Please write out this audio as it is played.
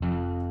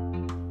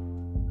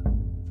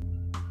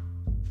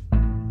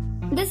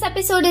This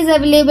episode is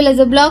available as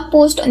a blog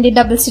post on the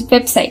Double Slit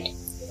website.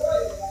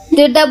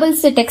 The Double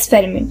Slit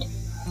experiment.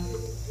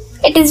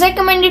 It is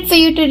recommended for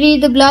you to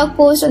read the blog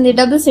post on the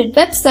Double Slit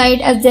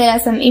website as there are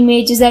some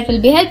images that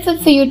will be helpful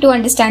for you to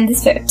understand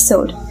this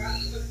episode.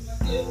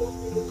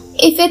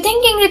 If you're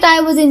thinking that I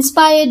was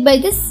inspired by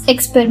this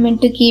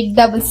experiment to keep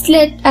Double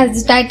Slit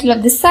as the title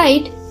of the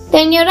site,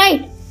 then you're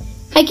right.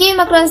 I came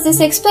across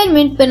this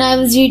experiment when I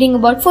was reading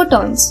about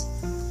photons.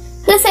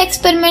 This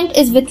experiment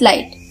is with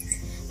light.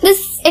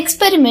 This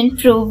experiment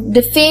proved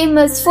the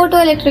famous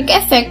photoelectric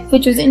effect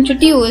which was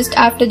introduced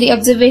after the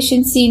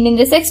observation seen in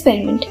this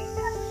experiment.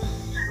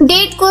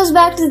 Date goes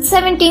back to the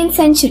 17th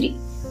century.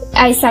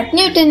 Isaac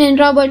Newton and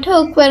Robert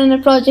Hooke were on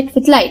a project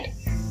with light.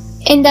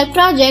 In that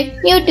project,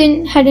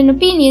 Newton had an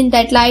opinion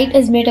that light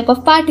is made up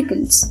of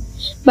particles,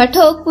 but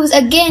Hooke was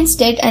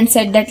against it and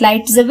said that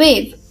light is a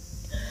wave.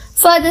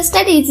 Further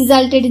studies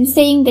resulted in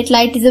saying that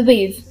light is a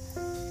wave.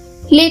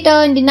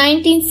 Later in the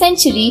 19th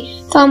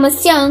century,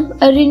 Thomas Young,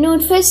 a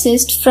renowned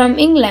physicist from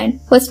England,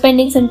 was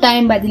spending some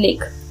time by the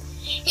lake.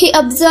 He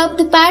observed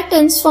the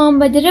patterns formed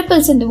by the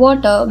ripples in the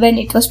water when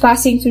it was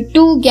passing through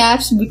two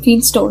gaps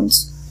between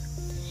stones.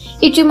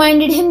 It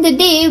reminded him the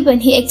day when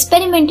he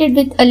experimented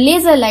with a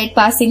laser light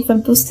passing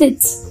from two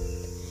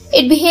slits.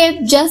 It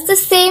behaved just the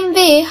same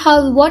way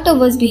how the water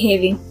was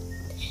behaving.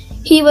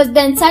 He was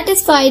then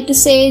satisfied to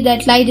say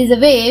that light is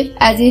a wave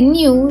as he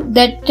knew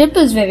that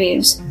ripples were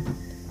waves.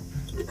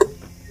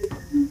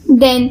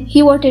 Then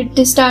he wanted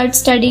to start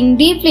studying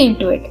deeply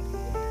into it.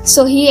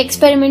 So he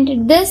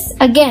experimented this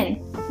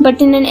again,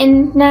 but in an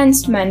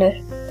enhanced manner.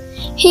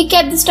 He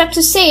kept the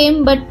structure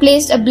same but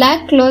placed a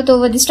black cloth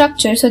over the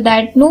structure so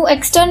that no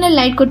external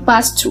light could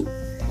pass through.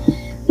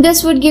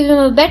 This would give him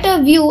a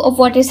better view of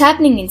what is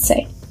happening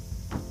inside.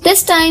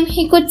 This time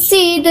he could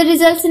see the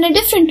results in a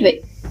different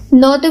way.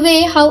 Not the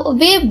way how a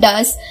wave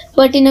does,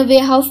 but in a way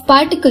how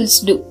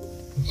particles do.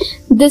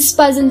 This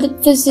puzzled the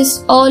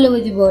physicists all over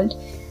the world.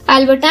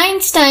 Albert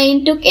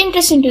Einstein took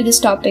interest into this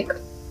topic.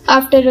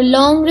 After a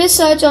long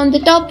research on the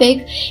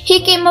topic,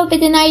 he came up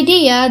with an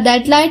idea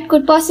that light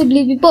could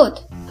possibly be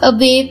both a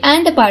wave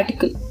and a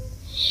particle.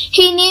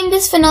 He named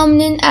this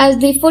phenomenon as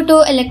the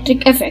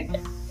photoelectric effect.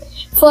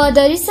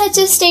 Further,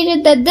 researchers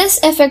stated that this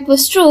effect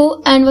was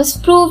true and was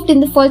proved in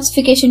the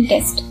falsification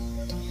test.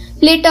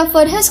 Later,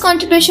 for his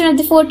contribution of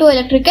the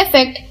photoelectric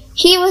effect,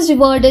 he was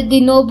rewarded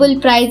the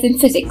Nobel Prize in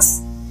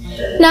Physics.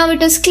 Now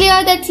it is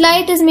clear that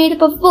light is made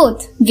up of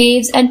both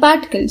waves and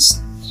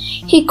particles.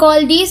 He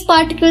called these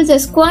particles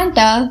as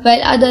quanta,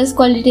 while others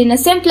called it in a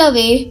simpler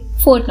way,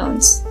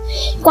 photons.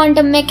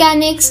 Quantum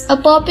mechanics, a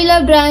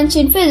popular branch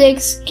in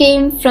physics,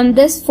 came from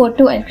this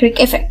photoelectric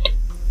effect.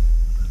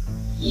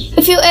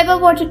 If you ever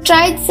want to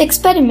try this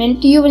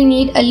experiment, you will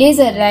need a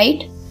laser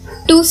light,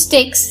 two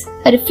sticks,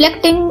 a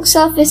reflecting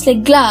surface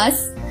like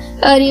glass,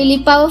 a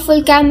really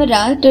powerful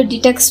camera to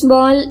detect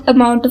small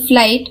amount of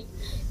light,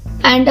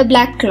 and a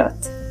black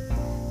cloth.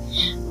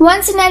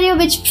 One scenario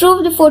which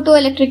proved the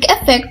photoelectric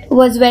effect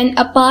was when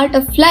a part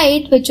of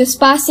light which was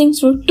passing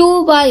through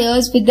two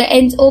wires with the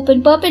ends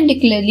open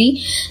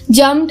perpendicularly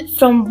jumped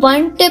from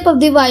one tip of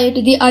the wire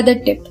to the other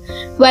tip,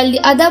 while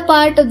the other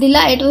part of the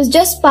light was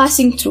just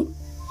passing through.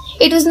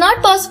 It was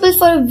not possible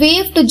for a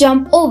wave to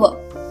jump over.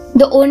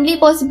 The only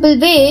possible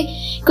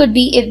way could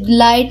be if the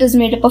light was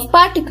made up of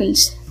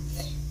particles.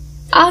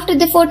 After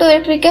the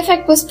photoelectric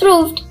effect was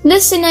proved,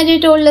 this scenario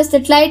told us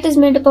that light is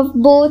made up of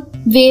both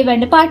wave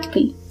and a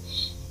particle.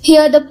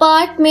 Here the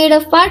part made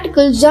of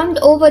particles jumped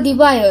over the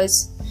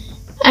wires,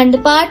 and the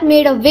part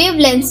made of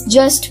wavelengths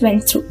just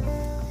went through.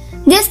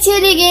 This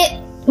theory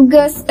gave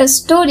us a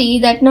story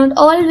that not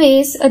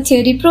always a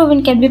theory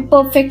proven can be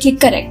perfectly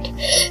correct.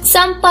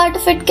 Some part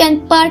of it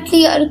can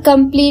partly or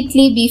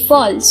completely be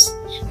false,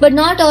 but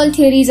not all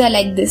theories are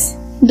like this,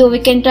 though we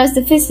can trust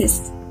the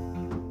physicists.